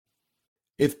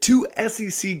If two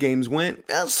SEC games went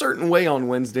a certain way on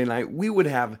Wednesday night, we would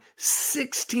have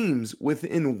 6 teams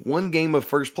within one game of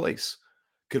first place.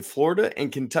 Could Florida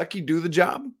and Kentucky do the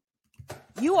job?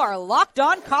 You are Locked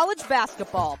On College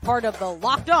Basketball, part of the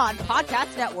Locked On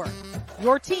Podcast Network.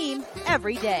 Your team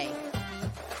every day.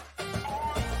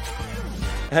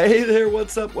 Hey there,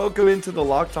 what's up? Welcome into the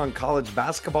Locked On College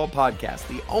Basketball Podcast,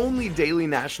 the only daily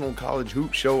national college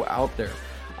hoop show out there.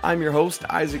 I'm your host,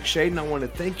 Isaac Shade, and I want to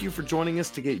thank you for joining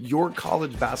us to get your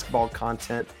college basketball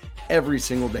content every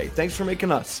single day. Thanks for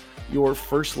making us your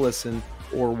first listen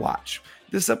or watch.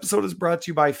 This episode is brought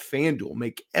to you by FanDuel.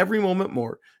 Make every moment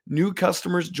more. New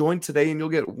customers join today and you'll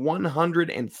get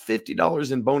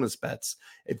 $150 in bonus bets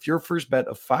if your first bet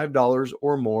of $5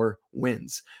 or more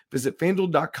wins. Visit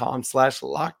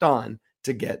FanDuel.com/lockedon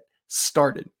to get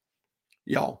started.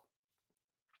 Y'all,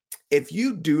 if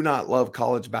you do not love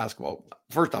college basketball,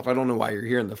 first off, I don't know why you're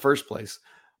here in the first place,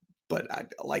 but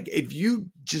if you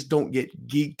just don't get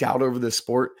geeked out over this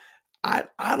sport, I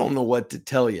don't know what to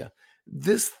tell you.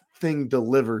 This thing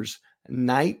delivers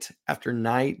night after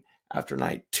night after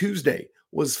night. Tuesday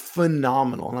was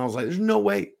phenomenal. And I was like, there's no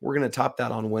way we're going to top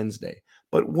that on Wednesday.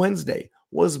 But Wednesday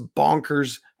was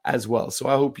bonkers as well. So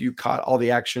I hope you caught all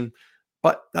the action.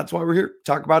 But that's why we're here.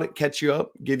 Talk about it, catch you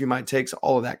up, give you my takes,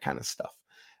 all of that kind of stuff.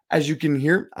 As you can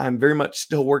hear, I'm very much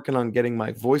still working on getting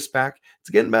my voice back. It's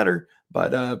getting better,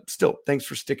 but still, thanks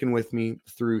for sticking with me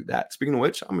through that. Speaking of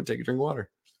which, I'm going to take a drink of water.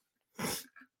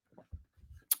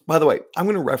 By the way, I'm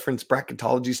going to reference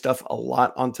bracketology stuff a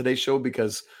lot on today's show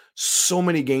because so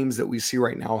many games that we see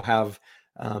right now have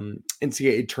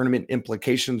NCAA tournament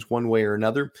implications one way or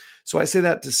another. So I say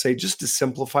that to say, just to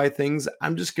simplify things,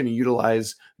 I'm just going to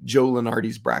utilize Joe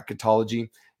Lunardi's bracketology.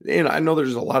 And I know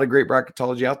there's a lot of great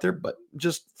bracketology out there, but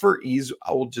just for ease,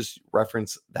 I will just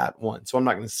reference that one. So I'm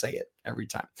not going to say it every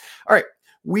time. All right.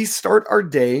 We start our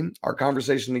day, our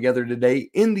conversation together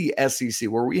today in the SEC,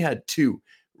 where we had two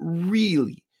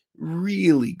really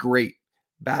great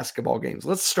basketball games.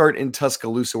 Let's start in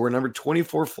Tuscaloosa, where number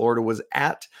 24 Florida was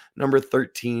at number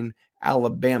 13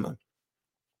 Alabama.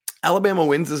 Alabama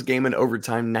wins this game in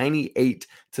overtime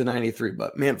 98-93,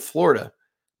 but man, Florida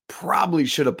probably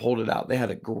should have pulled it out. They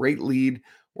had a great lead,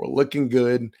 were looking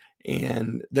good,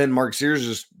 and then Mark Sears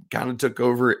just kind of took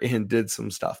over and did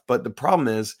some stuff. But the problem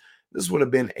is, this would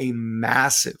have been a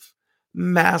massive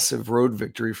road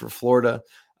victory for Florida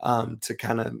to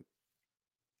kind of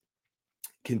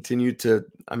continue to,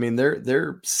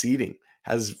 their seeding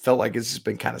has felt like it's just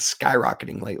been kind of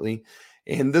skyrocketing lately.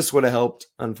 And this would have helped.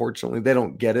 Unfortunately, they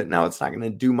don't get it. Now it's not going to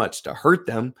do much to hurt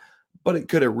them, but it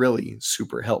could have really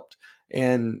super helped.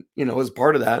 And, as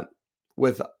part of that,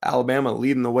 with Alabama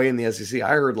leading the way in the SEC,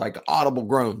 I heard like audible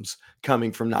groans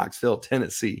coming from Knoxville,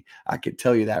 Tennessee. I could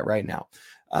tell you that right now.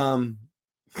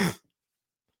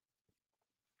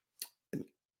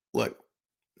 Look,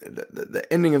 the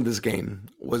ending of this game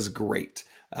was great.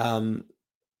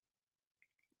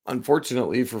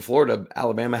 Unfortunately for Florida,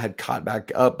 Alabama had caught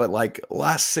back up, but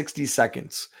last 60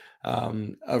 seconds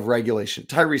of regulation,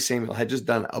 Tyrese Samuel had just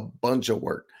done a bunch of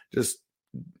work, just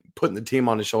putting the team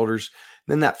on his shoulders.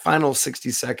 And then that final 60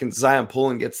 seconds, Zion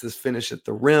Pullen gets this finish at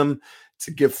the rim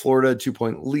to give Florida a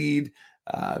 2-point lead.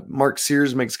 Mark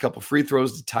Sears makes a couple free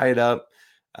throws to tie it up.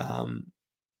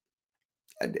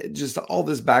 Just all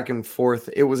this back and forth.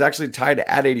 It was actually tied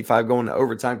at 85 going to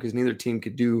overtime because neither team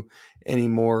could do any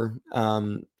more.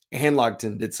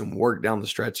 Hanlogton did some work down the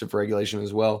stretch of regulation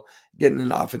as well, getting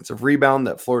an offensive rebound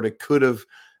that Florida could have,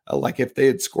 if they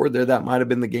had scored there, that might have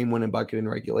been the game-winning bucket in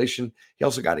regulation. He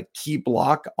also got a key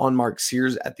block on Mark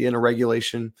Sears at the end of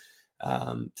regulation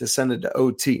to send it to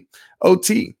OT.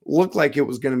 OT looked like it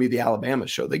was going to be the Alabama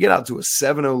show. They get out to a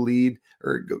 7-0 lead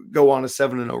or go on a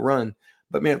 7-0 run.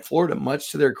 But man, Florida,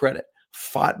 much to their credit,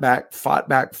 fought back,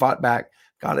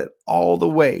 got it all the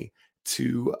way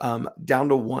to down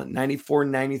to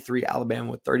 94-93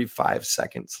 Alabama with 35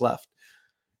 seconds left.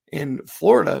 In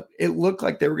Florida, it looked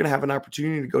like they were going to have an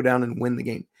opportunity to go down and win the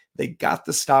game. They got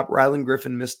the stop. Rylan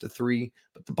Griffin missed a three,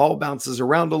 but the ball bounces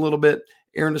around a little bit.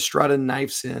 Aaron Estrada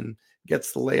knifes in,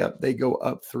 gets the layup. They go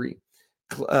up 3.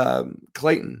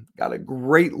 Clayton got a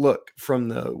great look from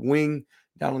the wing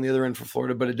down on the other end for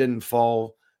Florida, but it didn't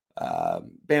fall.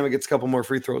 Bama gets a couple more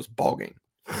free throws, ball game.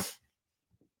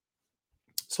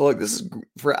 So look, this is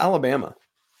for Alabama.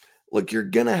 Look, you're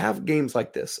going to have games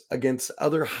like this against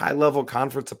other high-level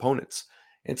conference opponents.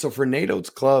 And so for Nate Oates'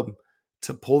 club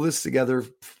to pull this together,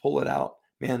 pull it out,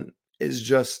 man, is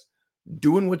just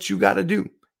doing what you got to do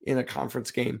in a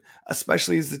conference game,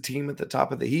 especially as the team at the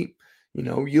top of the heap. You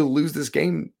know, you'll lose this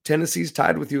game. Tennessee's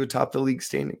tied with you atop the league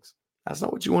standings. That's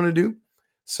not what you want to do.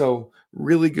 So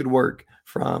really good work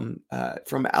from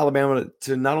Alabama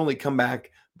to not only come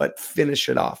back but finish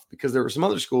it off, because there were some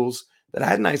other schools that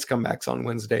had nice comebacks on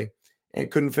Wednesday and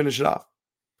couldn't finish it off.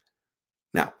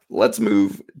 Now, let's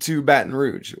move to Baton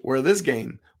Rouge, where this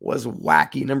game was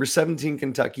wacky. Number 17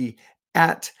 Kentucky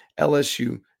at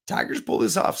LSU. Tigers pull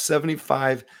this off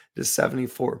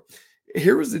 75-74.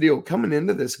 Here was the deal. Coming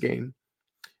into this game,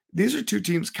 these are two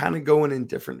teams kind of going in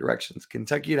different directions.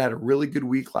 Kentucky had a really good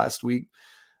week last week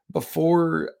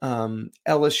before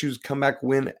LSU's comeback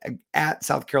win at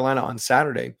South Carolina on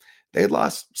Saturday. They had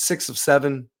lost 6 of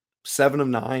 7, 7 of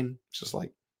 9. It's just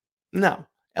like, no,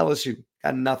 LSU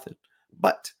got nothing.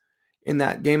 But in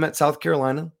that game at South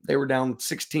Carolina, they were down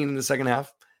 16 in the second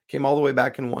half, came all the way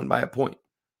back and won by a point.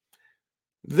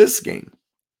 This game,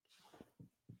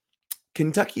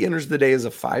 Kentucky enters the day as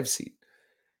a 5 seed.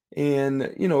 And,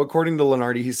 according to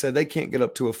Lenardi, he said they can't get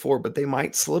up to a 4, but they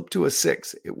might slip to a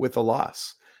 6 with a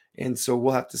loss. And so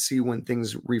we'll have to see when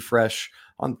things refresh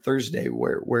on Thursday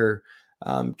where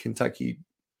Kentucky,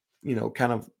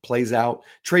 kind of plays out.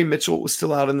 Trey Mitchell was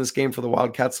still out in this game for the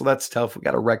Wildcats, so that's tough. We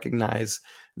got to recognize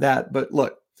that. But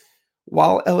look,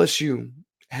 while LSU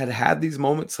had these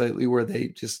moments lately where they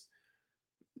just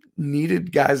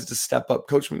needed guys to step up,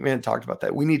 Coach McMahon talked about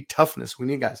that. We need toughness. We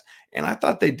need guys. And I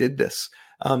thought they did this.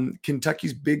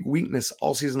 Kentucky's big weakness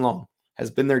all season long has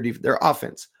been their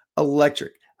offense.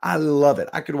 Electric. I love it.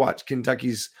 I could watch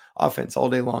Kentucky's offense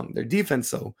all day long. Their defense,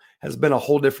 though, has been a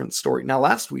whole different story. Now,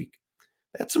 last week,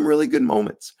 they had some really good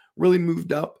moments, really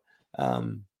moved up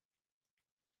in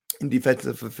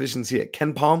defensive efficiency at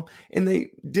KenPom. And they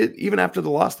did, even after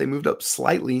the loss, they moved up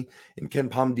slightly in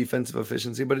KenPom defensive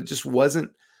efficiency, but it just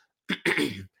wasn't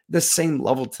the same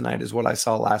level tonight as what I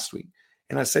saw last week.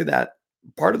 And I say that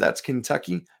part of that's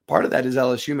Kentucky. Part of that is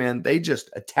LSU, man. They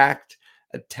just attacked.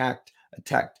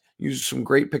 Used some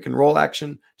great pick and roll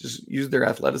action, just used their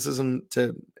athleticism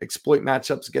to exploit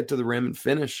matchups, get to the rim and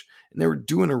finish. And they were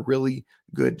doing a really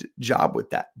good job with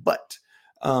that. But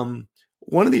one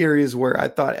of the areas where I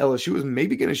thought LSU was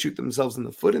maybe going to shoot themselves in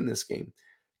the foot in this game,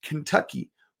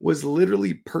 Kentucky was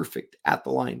literally perfect at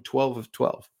the line, 12 of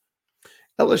 12.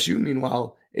 LSU,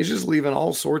 meanwhile, is just leaving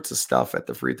all sorts of stuff at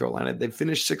the free throw line. They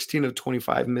finished 16 of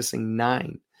 25, missing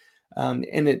 9.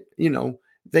 And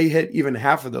they hit even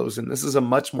half of those, and this is a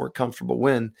much more comfortable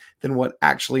win than what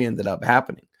actually ended up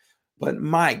happening. But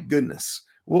my goodness,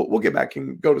 we'll get back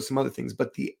and go to some other things.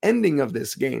 But the ending of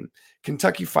this game,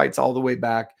 Kentucky fights all the way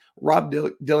back. Rob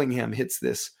Dillingham hits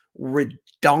this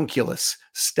redonkulous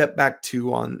step back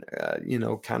two on,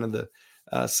 kind of the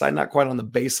side, not quite on the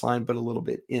baseline, but a little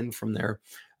bit in from there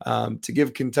to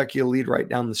give Kentucky a lead right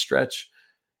down the stretch.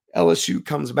 LSU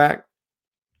comes back.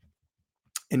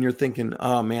 And you're thinking,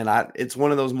 oh, man, it's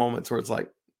one of those moments where it's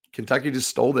like Kentucky just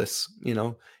stole this,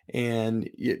 and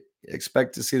you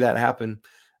expect to see that happen.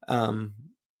 But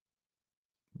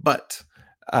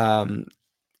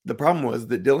the problem was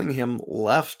that Dillingham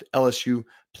left LSU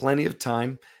plenty of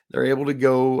time. They're able to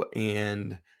go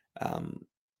and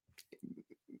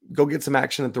go get some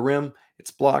action at the rim.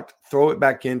 It's blocked, throw it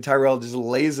back in. Tyrell just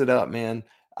lays it up, man.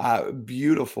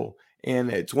 Beautiful.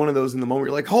 And it's one of those in the moment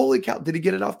you're like, holy cow, did he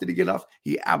get it off? Did he get it off?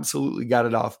 He absolutely got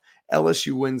it off.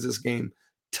 LSU wins this game.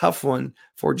 Tough one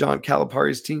for John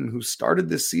Calipari's team, who started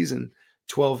this season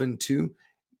 12-2,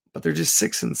 but they're just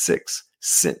 6-6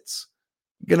 since.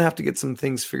 Gonna have to get some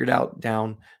things figured out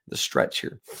down the stretch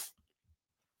here.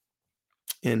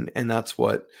 And that's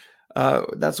what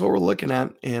we're looking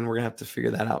at, and we're gonna have to figure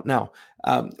that out. Now,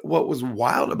 what was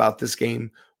wild about this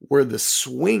game were the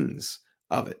swings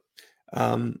of it.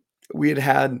 We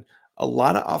had a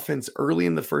lot of offense early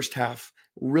in the first half,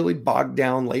 really bogged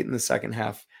down late in the second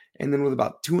half. And then with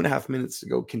about 2.5 minutes to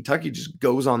go, Kentucky just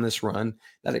goes on this run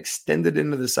that extended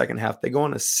into the second half. They go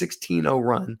on a 16-0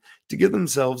 run to give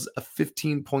themselves a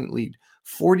 15-point lead,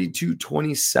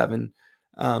 42-27.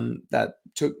 That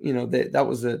took, that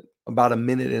was about a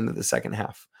minute into the second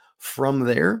half. From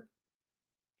there,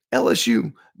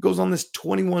 LSU goes on this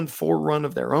 21-4 run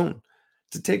of their own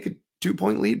to take a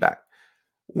 2-point lead back.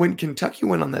 When Kentucky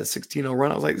went on that 16-0 run,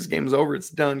 I was like, this game's over. It's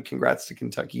done. Congrats to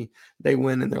Kentucky. They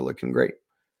win, and they're looking great.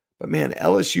 But, man,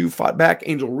 LSU fought back.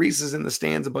 Angel Reese is in the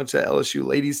stands, a bunch of LSU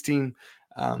ladies team.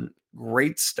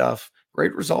 Great stuff.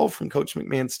 Great resolve from Coach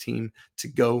McMahon's team to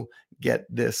go get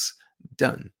this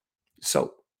done.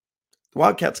 So the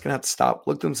Wildcats going to have to stop,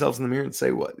 look themselves in the mirror and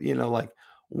say, what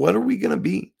are we going to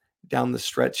be down the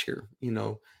stretch here?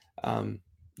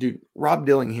 Dude, Rob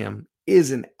Dillingham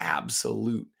is an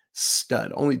absolute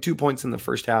stud. Only 2 points in the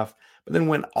first half, but then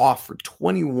went off for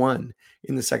 21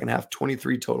 in the second half,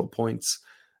 23 total points.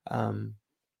 But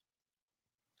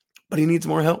he needs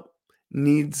more help.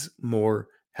 needs more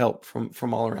help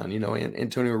from all around. And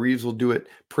Antonio Reeves will do it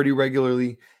pretty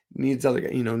regularly. Needs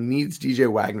needs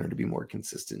DJ Wagner to be more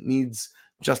consistent. Needs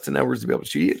Justin Edwards to be able to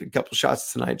shoot. He had a couple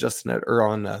shots tonight,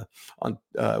 on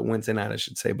Wednesday night, I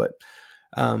should say. But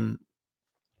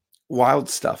wild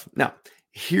stuff. Now,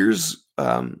 here's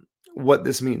what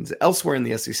this means. Elsewhere in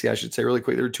the SEC, I should say really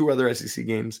quick, there are two other SEC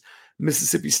games.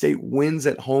 Mississippi State wins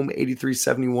at home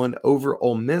 83-71 over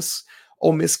Ole Miss.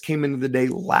 Ole Miss came into the day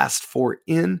last four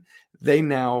in. They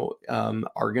now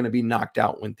are going to be knocked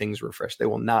out when things refresh. They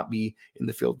will not be in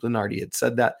the field. Lenardi had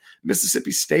said that.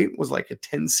 Mississippi State was like a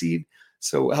 10 seed,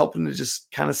 so helping to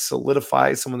just kind of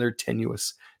solidify some of their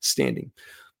tenuous standing.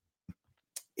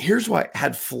 Here's why.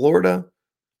 Had Florida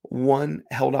won,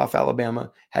 held off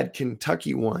Alabama, had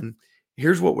Kentucky won,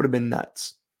 here's what would have been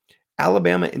nuts.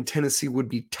 Alabama and Tennessee would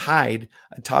be tied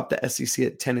atop the SEC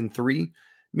at 10-3.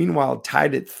 Meanwhile,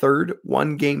 tied at third,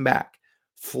 one game back.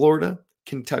 Florida,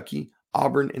 Kentucky,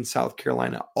 Auburn, and South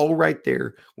Carolina, all right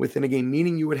there within a game,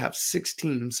 meaning you would have 6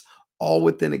 teams all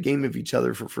within a game of each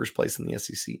other for first place in the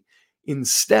SEC.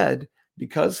 Instead,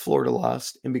 because Florida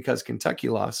lost and because Kentucky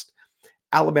lost,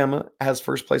 Alabama has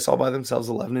first place all by themselves,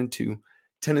 11-2.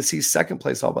 Tennessee second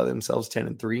place all by themselves,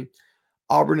 10-3.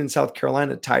 Auburn and South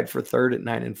Carolina tied for third at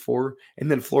 9-4, and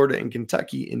then Florida and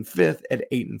Kentucky in fifth at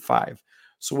 8-5.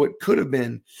 So what could have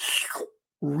been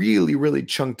really, really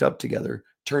chunked up together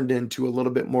turned into a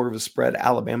little bit more of a spread.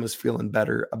 Alabama's feeling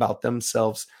better about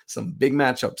themselves. Some big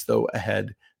matchups, though,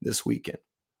 ahead this weekend.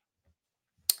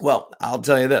 Well, I'll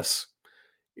tell you this.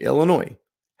 Illinois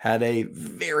had a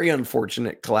very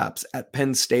unfortunate collapse at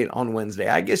Penn State on Wednesday.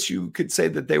 I guess you could say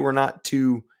that they were not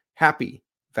too happy,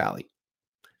 Valley.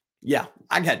 Yeah,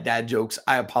 I got dad jokes.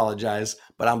 I apologize,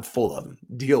 but I'm full of them.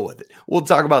 Deal with it. We'll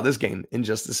talk about this game in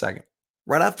just a second.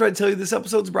 Right after I tell you this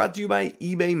episode is brought to you by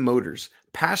eBay Motors.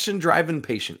 Passion, drive, and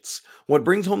patience. What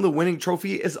brings home the winning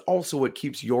trophy is also what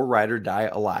keeps your ride or die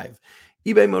alive.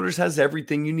 eBay Motors has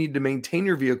everything you need to maintain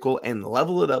your vehicle and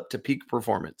level it up to peak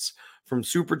performance. From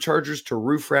superchargers to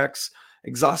roof racks,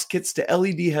 exhaust kits to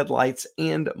LED headlights,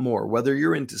 and more. Whether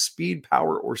you're into speed,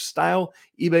 power, or style,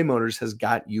 eBay Motors has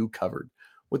got you covered.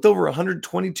 With over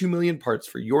 122 million parts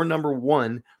for your number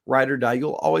one ride or die,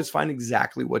 you'll always find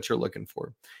exactly what you're looking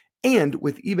for. And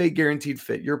with eBay Guaranteed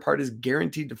Fit, your part is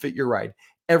guaranteed to fit your ride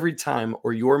every time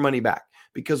or your money back.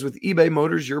 Because with eBay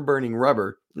Motors, you're burning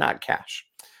rubber, not cash.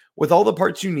 With all the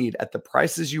parts you need at the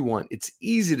prices you want, it's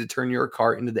easy to turn your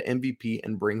car into the MVP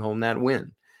and bring home that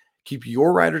win. Keep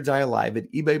your ride or die alive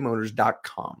at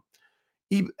ebaymotors.com.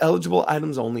 Eligible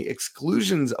items only.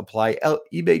 Exclusions apply.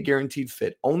 eBay Guaranteed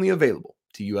Fit only available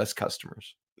to U.S.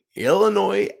 customers.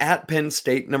 Illinois at Penn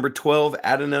State, number 12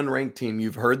 at an unranked team.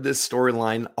 You've heard this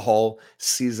storyline all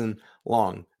season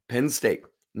long. Penn State,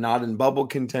 not in bubble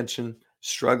contention,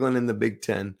 struggling in the Big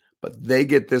Ten, but they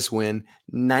get this win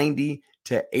 90-89.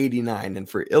 And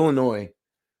for Illinois,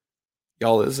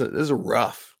 y'all, this is a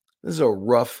rough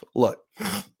look.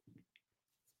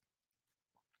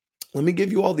 Let me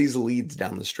give you all these leads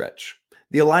down the stretch.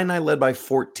 The Illini led by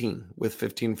 14 with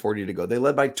 15:40 to go. They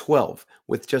led by 12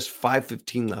 with just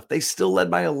 5:15 left. They still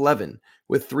led by 11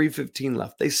 with 3:15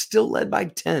 left. They still led by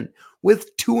 10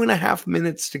 with 2.5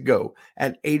 minutes to go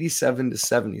at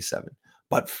 87-77.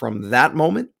 But from that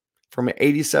moment, from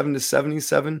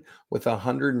 87-77 with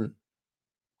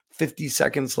 150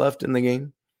 seconds left in the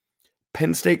game,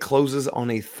 Penn State closes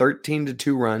on a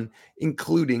 13-2 run,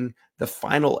 including the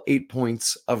final 8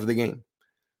 points of the game.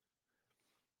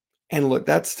 And look,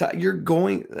 that's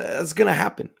going to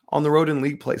happen on the road in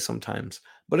league play sometimes.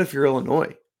 But if you're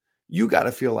Illinois, you got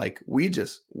to feel like we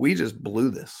just blew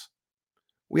this.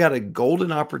 We had a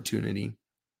golden opportunity.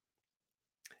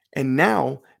 And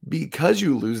now, because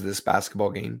you lose this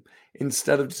basketball game,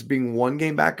 instead of just being one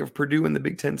game back of Purdue in the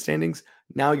Big Ten standings,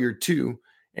 now you're 2.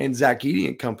 And Zach Edey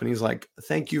and company's like,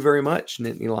 thank you very much,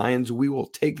 Nittany Lions. We will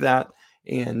take that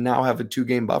and now have a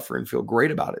 2-game buffer and feel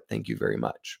great about it. Thank you very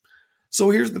much. So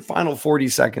here's the final 40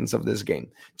 seconds of this game.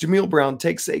 Jameel Brown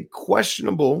takes a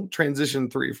questionable transition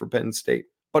 3 for Penn State,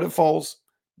 but it falls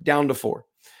down to 4.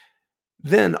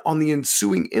 Then on the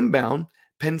ensuing inbound,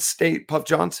 Penn State, Puff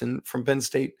Johnson from Penn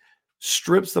State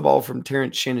strips the ball from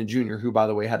Terrence Shannon Jr., who, by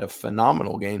the way, had a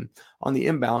phenomenal game on the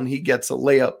inbound. He gets a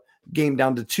layup, game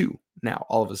down to 2 now,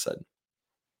 all of a sudden.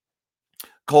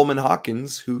 Coleman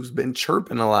Hawkins, who's been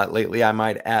chirping a lot lately, I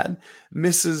might add,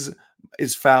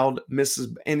 is fouled,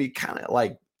 misses, and he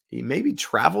maybe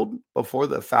traveled before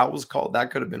the foul was called.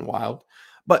 That could have been wild,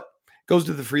 but goes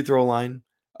to the free throw line.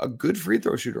 A good free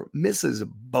throw shooter, misses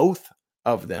both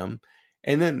of them.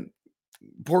 And then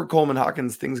poor Coleman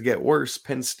Hawkins, things get worse.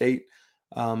 Penn State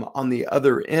on the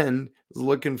other end is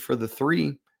looking for the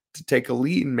 3 to take a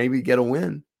lead and maybe get a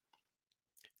win.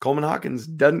 Coleman Hawkins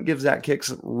doesn't give Zach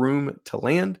Hicks room to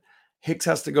land. Hicks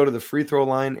has to go to the free throw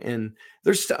line, and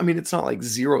it's not like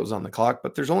zeros on the clock,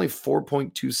 but there's only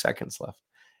 4.2 seconds left.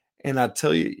 And I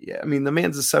tell you, the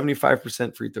man's a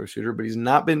 75% free throw shooter, but he's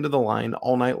not been to the line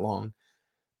all night long.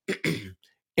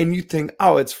 And you think,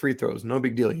 oh, it's free throws, no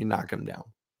big deal. You knock him down.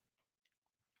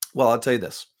 Well, I'll tell you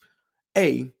this.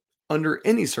 Under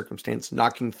any circumstance,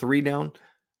 knocking 3 down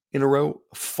in a row,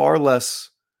 far less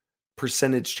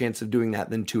percentage chance of doing that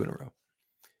than 2 in a row.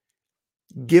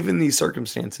 Given these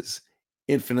circumstances,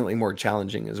 infinitely more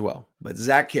challenging as well. But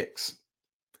Zach Hicks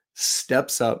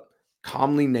steps up,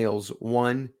 calmly nails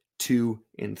 1, 2,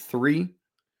 and 3.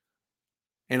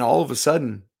 And all of a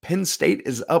sudden, Penn State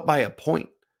is up by a point.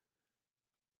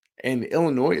 And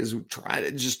Illinois is trying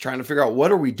to figure out,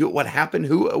 what are we doing? What happened?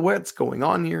 What's going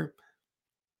on here?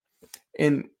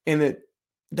 And they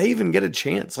even get a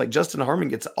chance. Like Justin Harmon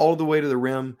gets all the way to the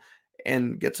rim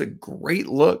and gets a great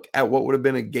look at what would have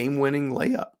been a game-winning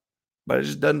layup. But it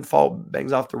just doesn't fall,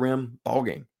 bangs off the rim, ball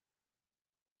game.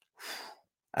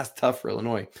 That's tough for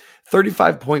Illinois.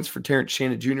 35 points for Terrence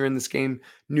Shannon Jr. in this game.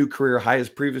 New career high. His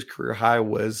previous career high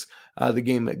was the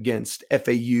game against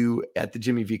FAU at the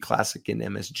Jimmy V Classic in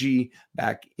MSG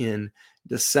back in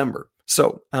December.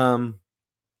 So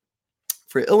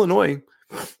for Illinois,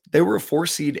 they were a 4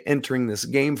 seed entering this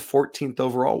game, 14th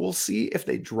overall. We'll see if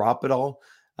they drop it all.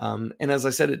 And as I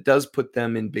said, it does put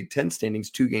them in Big Ten standings,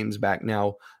 2 games back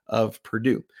now of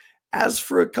Purdue. As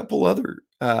for a couple other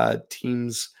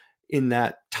teams in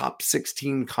that top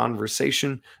 16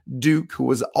 conversation, Duke, who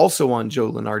was also on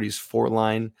Joe Lunardi's 4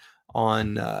 line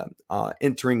on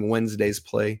entering Wednesday's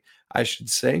play, I should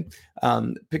say,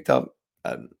 picked up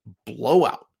a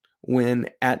blowout win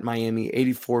at Miami,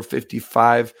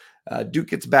 84-55. Duke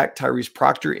gets back Tyrese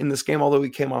Proctor in this game, although he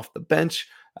came off the bench.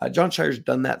 John Shire's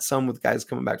done that some with guys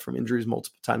coming back from injuries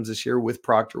multiple times this year, with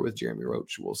Proctor, with Jeremy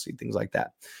Roach. We'll see things like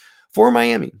that. For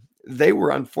Miami, they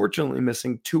were unfortunately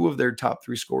missing 2 of their top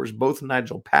 3 scorers. Both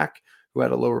Nigel Pack, who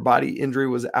had a lower body injury,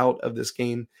 was out of this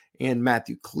game, and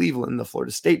Matthew Cleveland, the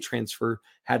Florida State transfer,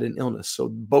 had an illness. So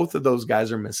both of those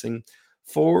guys are missing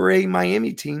for a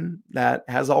Miami team that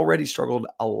has already struggled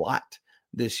a lot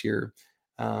this year.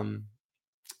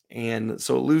 And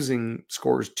so losing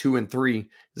scores 2 and 3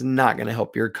 is not going to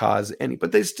help your cause any.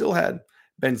 But they still had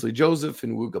Bensley Joseph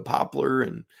and Wooga Poplar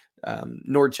and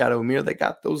Norchad O'Meara. They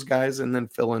got those guys and then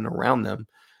fill in around them.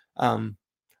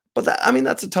 But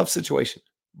that's a tough situation.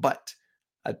 But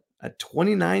a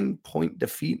 29-point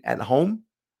defeat at home,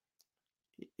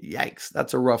 yikes,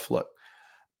 that's a rough look.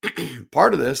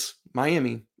 Part of this,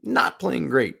 Miami not playing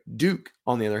great. Duke,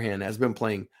 on the other hand, has been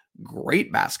playing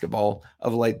great basketball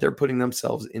of late. They're putting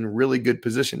themselves in really good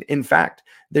position. In fact,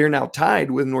 they're now tied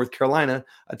with North Carolina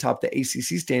atop the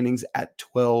ACC standings at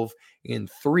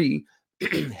 12-3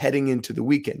 heading into the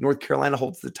weekend. North Carolina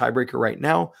holds the tiebreaker right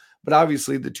now, but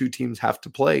obviously the 2 teams have to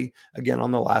play again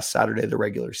on the last Saturday of the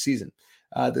regular season.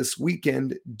 This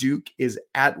weekend, Duke is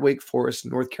at Wake Forest,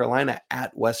 North Carolina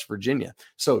at West Virginia.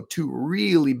 So 2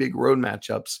 really big road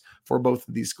matchups for both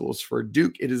of these schools. For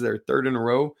Duke, it is their 3rd in a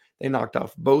row. They knocked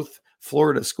off both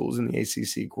Florida schools in the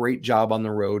ACC. Great job on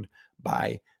the road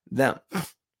by them.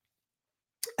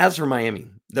 As for Miami,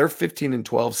 they're 15-12,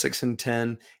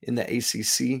 6-10 in the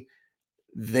ACC.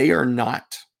 They are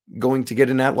not going to get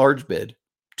an at-large bid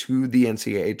to the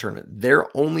NCAA tournament. Their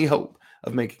only hope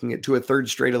of making it to a 3rd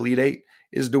straight Elite 8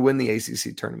 is to win the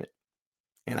ACC tournament.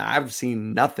 And I've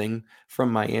seen nothing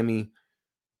from Miami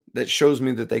that shows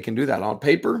me that they can do that. On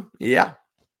paper, yeah.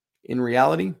 In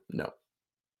reality, no.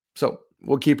 So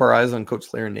we'll keep our eyes on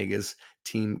Coach Laranaga's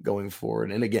team going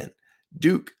forward. And again,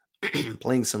 Duke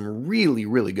playing some really,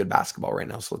 really good basketball right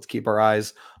now. So let's keep our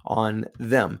eyes on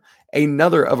them.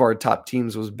 Another of our top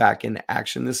teams was back in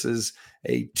action. This is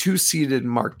a 2-seeded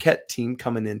Marquette team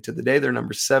coming into the day. They're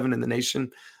number 7 in the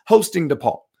nation, hosting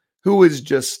DePaul, who is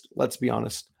just, let's be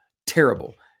honest,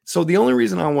 terrible. So the only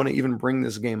reason I want to even bring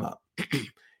this game up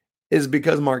is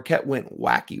because Marquette went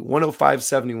wacky,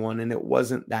 105-71, and it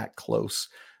wasn't that close.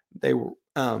 They were,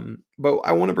 but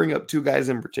I want to bring up 2 guys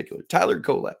in particular. Tyler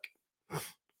Kolek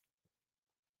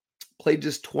played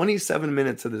just 27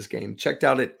 minutes of this game, checked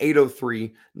out at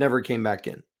 8:03, never came back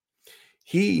in.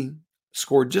 He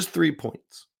scored just 3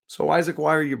 points. So Isaac,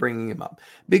 why are you bringing him up?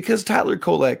 Because Tyler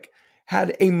Kolek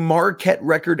had a Marquette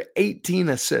record 18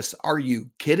 assists. Are you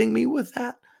kidding me with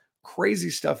that? Crazy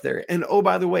stuff there. And oh,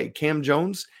 by the way, Cam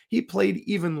Jones, he played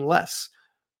even less.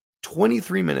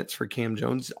 23 minutes for Cam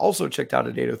Jones, also checked out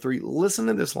at 8:03. Listen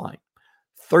to this line.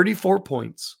 34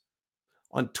 points,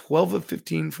 on 12 of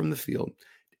 15 from the field,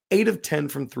 8 of 10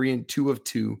 from 3, and 2 of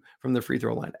 2 from the free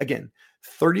throw line. Again,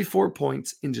 34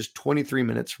 points in just 23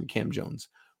 minutes from Cam Jones.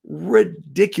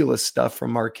 Ridiculous stuff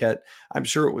from Marquette. I'm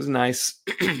sure it was nice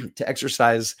to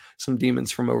exercise some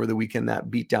demons from over the weekend,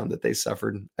 that beatdown that they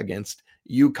suffered against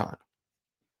UConn.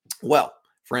 Well,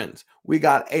 friends, we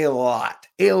got a lot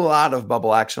of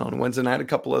bubble action on Wednesday night, a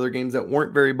couple other games that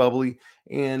weren't very bubbly,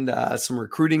 and some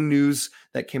recruiting news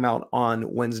that came out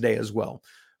on Wednesday as well.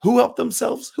 Who helped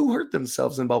themselves? Who hurt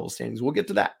themselves in bubble standings? We'll get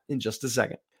to that in just a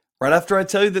second. Right after I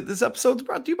tell you that this episode is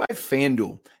brought to you by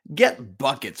FanDuel. Get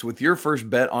buckets with your first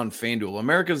bet on FanDuel,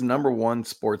 America's #1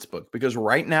 sportsbook, because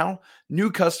right now, new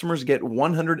customers get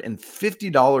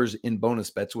 $150 in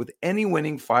bonus bets with any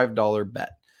winning $5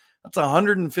 bet. That's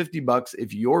 $150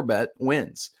 if your bet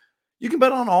wins. You can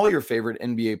bet on all your favorite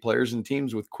NBA players and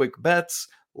teams with quick bets,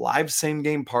 live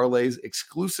same-game parlays,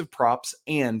 exclusive props,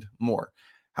 and more.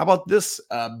 How about this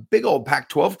big old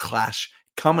Pac-12 clash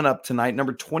coming up tonight?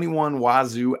 Number 21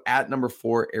 Wazoo at number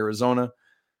 4 Arizona.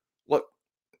 Look,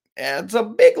 it's a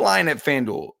big line at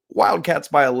FanDuel. Wildcats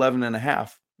by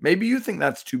 11.5. Maybe you think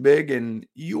that's too big and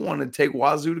you want to take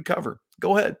Wazoo to cover.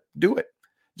 Go ahead, do it.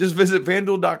 Just visit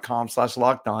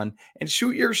FanDuel.com/lockedon and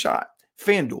shoot your shot.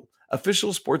 FanDuel,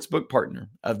 official sportsbook partner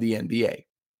of the NBA.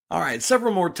 All right,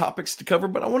 several more topics to cover,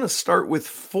 but I want to start with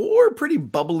 4 pretty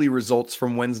bubbly results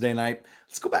from Wednesday night.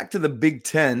 Let's go back to the Big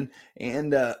Ten,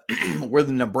 and where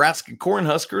the Nebraska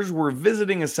Cornhuskers were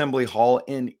visiting Assembly Hall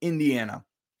in Indiana.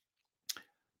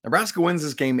 Nebraska wins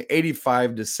this game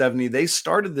 85-70. They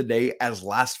started the day as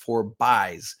last 4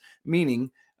 byes,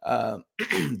 meaning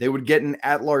they would get an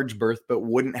at-large berth but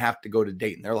wouldn't have to go to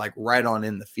Dayton. They're like right on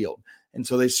in the field. And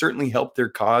so they certainly helped their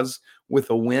cause with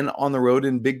a win on the road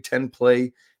in Big Ten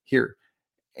play here.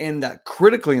 And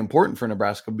critically important for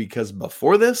Nebraska, because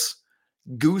before this,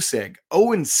 goose egg,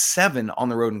 0-7 on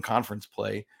the road in conference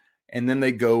play. And then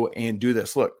they go and do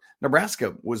this. Look,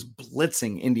 Nebraska was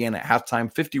blitzing Indiana at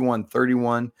halftime,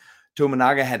 51-31.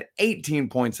 Tominaga had 18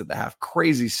 points at the half.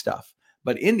 Crazy stuff.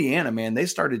 But Indiana, man, they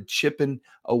started chipping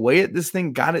away at this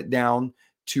thing, got it down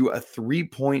to a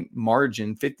 3-point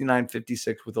margin,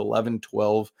 59-56 with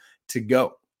 11-12 to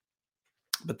go.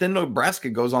 But then Nebraska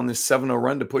goes on this 7-0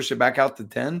 run to push it back out to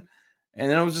 10.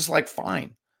 And then it was just like,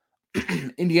 fine.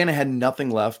 Indiana had nothing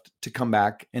left to come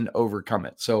back and overcome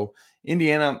it. So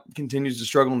Indiana continues to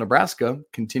struggle. Nebraska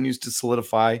continues to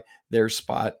solidify their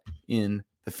spot in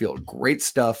the field. Great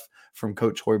stuff from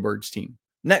Coach Hoiberg's team.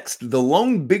 Next, the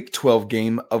lone Big 12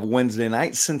 game of Wednesday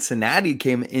night. Cincinnati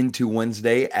came into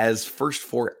Wednesday as first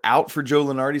 4 out for Joe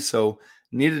Lunardi, so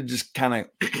needed to just kind of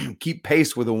keep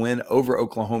pace with a win over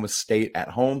Oklahoma State at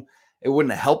home. It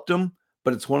wouldn't have helped them,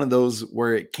 but it's one of those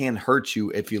where it can hurt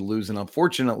you if you lose. And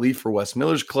unfortunately for Wes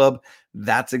Miller's club,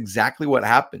 that's exactly what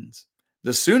happens.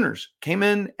 The Sooners came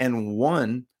in and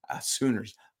won.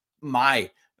 Sooners, my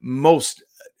most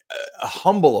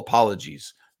humble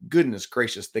apologies. Goodness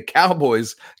gracious. The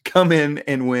Cowboys come in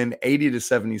and win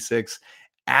 80-76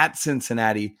 at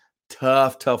Cincinnati.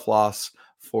 Tough loss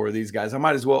for these guys. I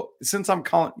might as well, since I'm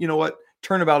calling, you know what?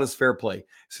 Turnabout is fair play.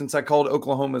 Since I called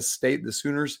Oklahoma State the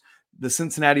Sooners, the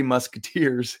Cincinnati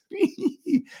Musketeers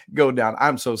go down.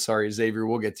 I'm so sorry, Xavier.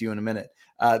 We'll get to you in a minute.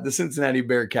 The Cincinnati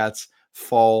Bearcats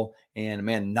fall, and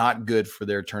man, not good for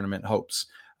their tournament hopes.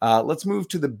 Let's move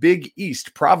to the Big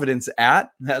East. Providence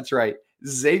that's right,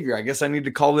 Xavier. I guess I need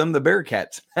to call them the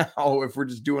Bearcats now if we're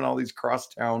just doing all these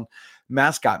crosstown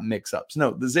mascot mix-ups. No,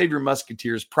 the Xavier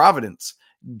Musketeers. Providence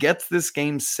gets this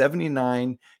game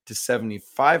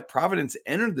 79-75. Providence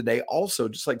entered the day also,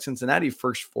 just like Cincinnati,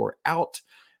 first 4 out.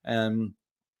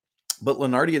 But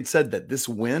Lunardi had said that this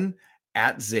win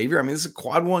at Xavier, I mean, this is a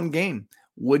quad 1 game,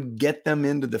 would get them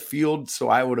into the field. So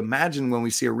I would imagine when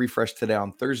we see a refresh today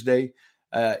on Thursday,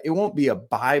 it won't be a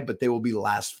bye, but they will be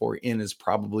last 4 in is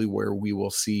probably where we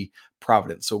will see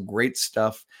Providence. So great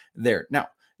stuff there. Now,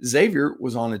 Xavier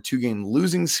was on a 2-game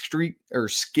losing streak, or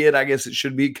skid, I guess it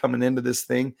should be, coming into this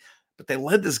thing. But they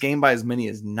led this game by as many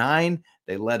as 9.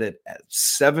 They led it at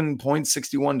 7 points,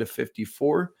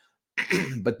 61-54.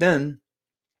 But then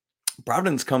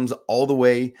Providence comes all the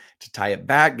way to tie it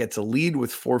back, gets a lead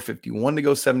with 4:51 to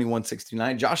go,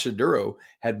 71-69. Josh Aduro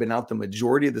had been out the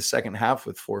majority of the second half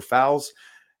with 4 fouls.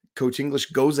 Coach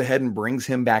English goes ahead and brings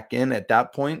him back in at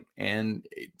that point and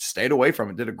stayed away from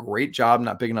it. Did a great job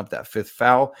not picking up that 5th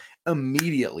foul.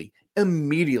 Immediately,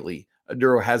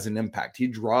 Aduro has an impact. He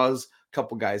draws a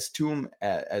couple guys to him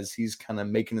as he's kind of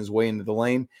making his way into the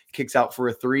lane, kicks out for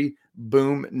a 3.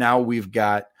 Boom. Now we've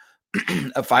got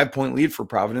a 5-point lead for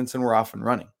Providence, and we're off and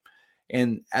running.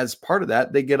 And as part of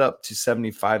that, they get up to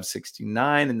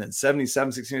 75-69 and then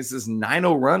 77-69. This is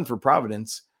 9-0 run for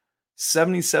Providence,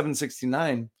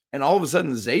 77-69. And all of a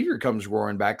sudden, Xavier comes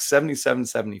roaring back,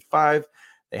 77-75.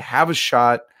 They have a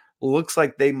shot. Looks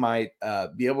like they might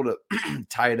be able to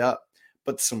tie it up.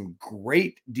 But some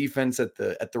great defense at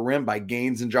the rim by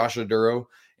Gaines and Josh Aduro.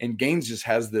 And Gaines just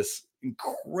has this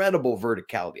incredible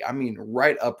verticality. I mean,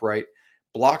 right upright,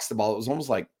 blocks the ball. It was almost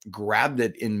like grabbed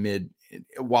it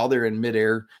while they're in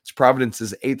midair. It's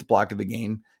Providence's 8th block of the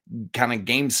game, kind of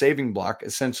game-saving block.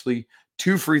 Essentially,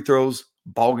 2 free throws,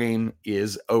 ball game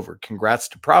is over. Congrats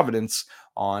to Providence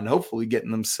on hopefully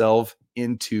getting themselves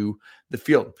into the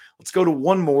field. Let's go to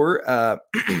one more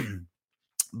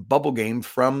bubble game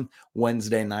from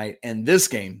Wednesday night. And this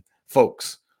game,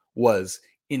 folks, was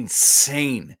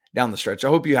insane down the stretch. I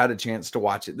hope you had a chance to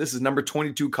watch it. This is number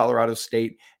 22 Colorado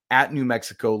State at New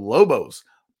Mexico. Lobos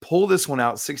pull this one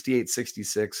out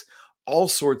 68-66. All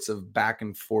sorts of back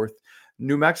and forth.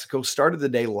 New Mexico started the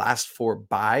day last 4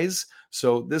 byes,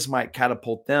 so this might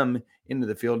catapult them into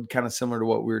the field, kind of similar to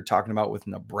what we were talking about with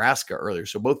Nebraska earlier.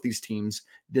 So both these teams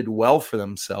did well for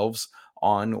themselves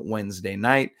on Wednesday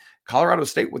night. Colorado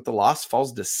State with the loss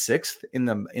falls to 6th in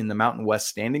the Mountain West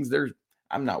standings.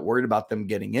 I'm not worried about them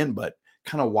getting in, but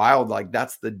kind of wild. Like,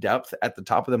 that's the depth at the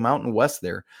top of the Mountain West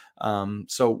there.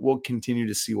 So we'll continue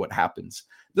to see what happens.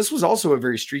 This was also a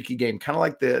very streaky game, kind of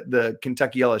like the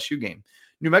Kentucky LSU game.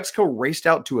 New Mexico raced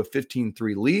out to a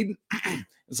 15-3 lead.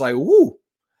 It's like, woo,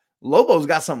 Lobos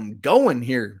got something going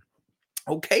here.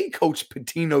 Okay, Coach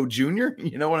Patino Jr.,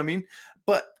 you know what I mean?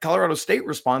 But Colorado State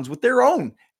responds with their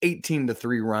own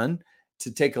 18-3 run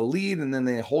to take a lead, and then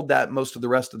they hold that most of the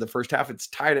rest of the first half. It's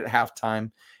tied at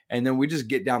halftime, and then we just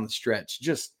get down the stretch.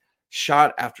 Just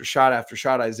shot after shot after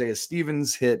shot. Isaiah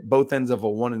Stevens hit both ends of a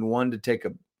 1-and-1 to take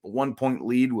a 1-point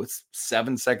lead with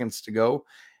 7 seconds to go.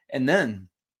 And then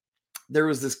there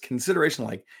was this consideration,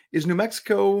 like, is New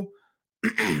Mexico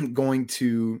going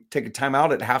to take a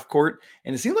timeout at half court?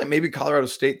 And it seemed like maybe Colorado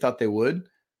State thought they would.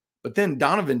 But then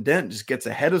Donovan Dent just gets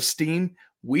ahead of steam,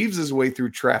 weaves his way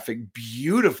through traffic.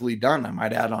 Beautifully done, I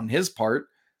might add, on his part.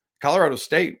 Colorado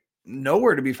State,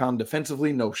 nowhere to be found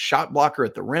defensively, no shot blocker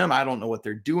at the rim. I don't know what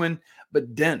they're doing.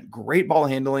 But Dent, great ball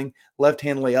handling,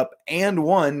 left-hand layup, and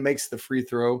one, makes the free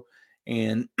throw.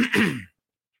 And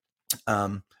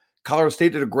Colorado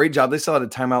State did a great job. They still had a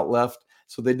timeout left.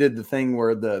 So they did the thing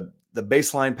where the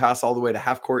baseline pass all the way to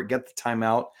half court, get the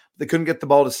timeout. They couldn't get the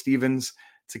ball to Stevens.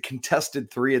 It's a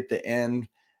contested 3 at the end.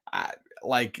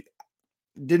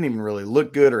 Didn't even really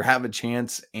look good or have a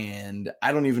chance. And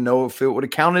I don't even know if it would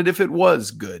have counted if it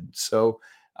was good. So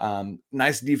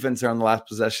nice defense there on the last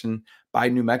possession by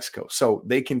New Mexico. So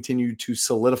they continue to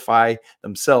solidify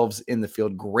themselves in the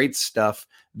field. Great stuff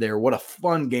there. What a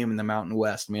fun game in the Mountain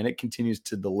West, man. It continues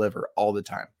to deliver all the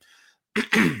time.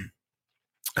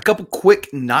 A couple quick,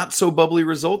 not so bubbly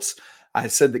results. I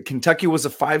said that Kentucky was a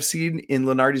 5 seed in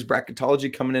Lenardi's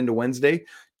bracketology coming into Wednesday.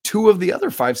 2 of the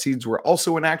other 5 seeds were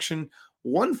also in action.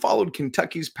 One followed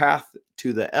Kentucky's path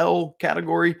to the L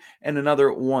category, and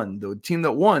another won. The team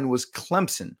that won was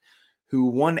Clemson, who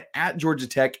won at Georgia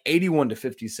Tech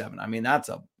 81-57. I mean, that's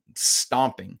a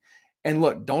stomping. And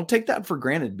look, don't take that for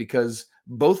granted, because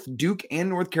both Duke and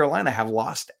North Carolina have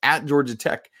lost at Georgia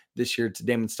Tech this year to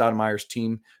Damon Stoudemire's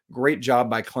team. Great job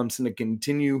by Clemson to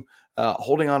continue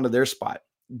holding on to their spot.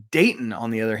 Dayton,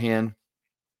 on the other hand,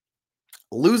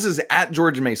 loses at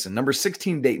George Mason. Number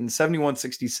 16 Dayton,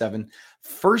 71-67.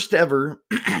 First ever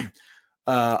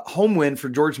home win for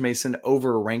George Mason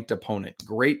over a ranked opponent.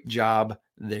 Great job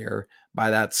there by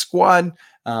that squad.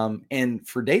 And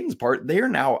for Dayton's part, they are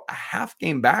now a half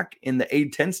game back in the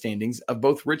A10 standings of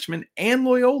both Richmond and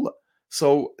Loyola.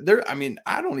 So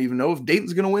I don't even know if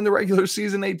Dayton's going to win the regular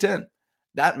season A10.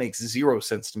 That makes 0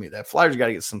 sense to me. That Flyers got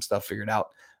to get some stuff figured out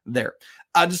there.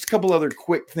 Just a couple other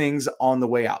quick things on the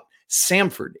way out.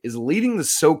 Samford is leading the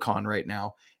SoCon right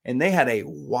now, and they had a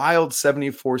wild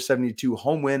 74-72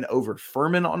 home win over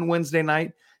Furman on Wednesday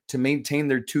night to maintain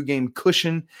their 2-game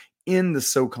cushion in the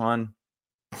SoCon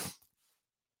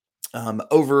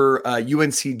over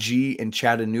UNCG and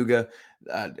Chattanooga.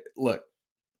 Look,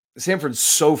 Samford's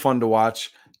so fun to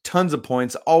watch. Tons of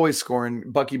points, always scoring.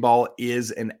 Buckyball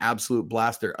is an absolute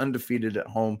blast. They're undefeated at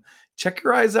home. Check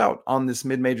your eyes out on this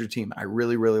mid-major team. I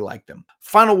really, really like them.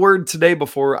 Final word today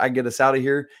before I get us out of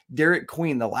here. Derek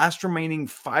Queen, the last remaining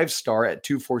 5-star at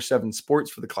 247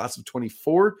 Sports for the class of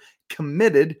 24,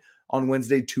 committed on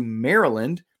Wednesday to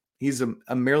Maryland. He's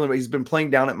a Maryland. He's been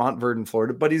playing down at Montverde,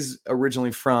 Florida, but he's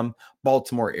originally from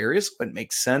Baltimore area, so it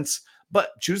makes sense.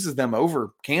 But chooses them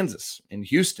over Kansas and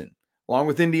Houston, along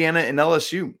with Indiana and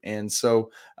LSU. And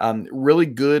so really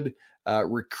good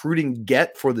recruiting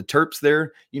get for the Terps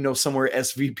there. Somewhere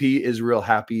SVP is real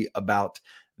happy about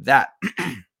that.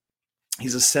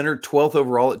 He's a center, 12th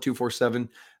overall at 247,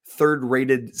 third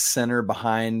rated center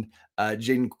behind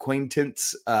Jaden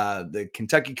Quaintance, the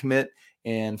Kentucky commit,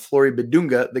 and Flory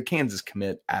Bedunga, the Kansas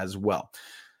commit as well.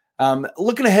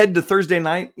 Looking ahead to Thursday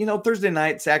night, Thursday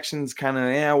night's action's kind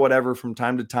of whatever from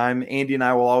time to time. Andy and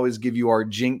I will always give you our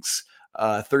jinx,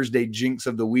 Thursday jinx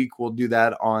of the week. We'll do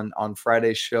that on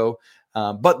Friday's show.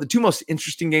 But the two most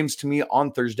interesting games to me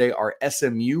on Thursday are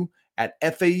SMU at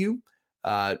FAU.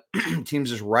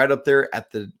 Teams just right up there at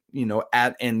the,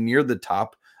 at and near the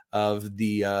top of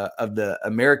the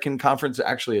American Conference.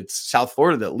 Actually, it's South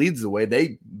Florida that leads the way.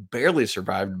 They barely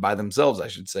survived by themselves, I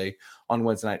should say, on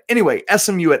Wednesday night. Anyway,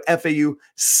 SMU at FAU,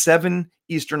 7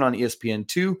 Eastern on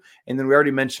ESPN2. And then we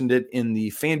already mentioned it in the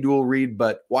FanDuel read,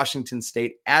 but Washington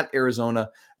State at Arizona,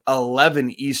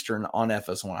 11 Eastern on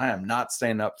FS1. I am not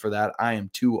staying up for that. I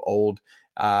am too old.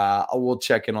 We'll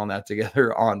check in on that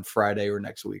together on Friday or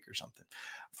next week or something.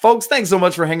 Folks, thanks so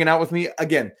much for hanging out with me.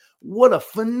 Again, what a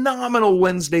phenomenal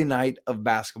Wednesday night of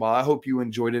basketball. I hope you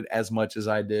enjoyed it as much as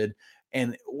I did.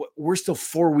 And we're still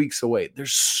 4 weeks away.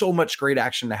 There's so much great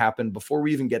action to happen before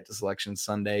we even get to Selection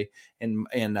Sunday and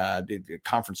the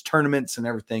conference tournaments and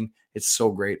everything. It's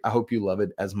so great. I hope you love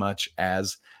it as much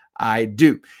as I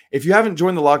do. If you haven't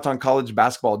joined the Locked On College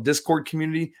Basketball Discord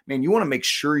community, man, you want to make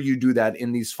sure you do that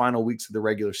in these final weeks of the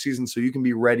regular season so you can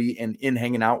be ready and in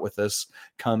hanging out with us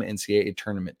come NCAA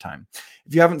tournament time.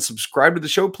 If you haven't subscribed to the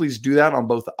show, please do that on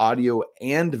both audio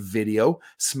and video.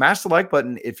 Smash the like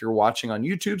button if you're watching on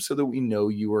YouTube so that we know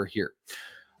you are here.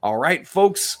 All right,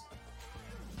 folks.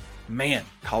 Man,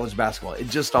 college basketball, it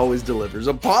just always delivers.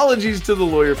 Apologies to the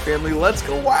Lawyer family. Let's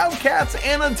go Wildcats.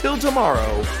 And until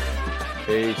tomorrow,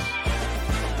 peace.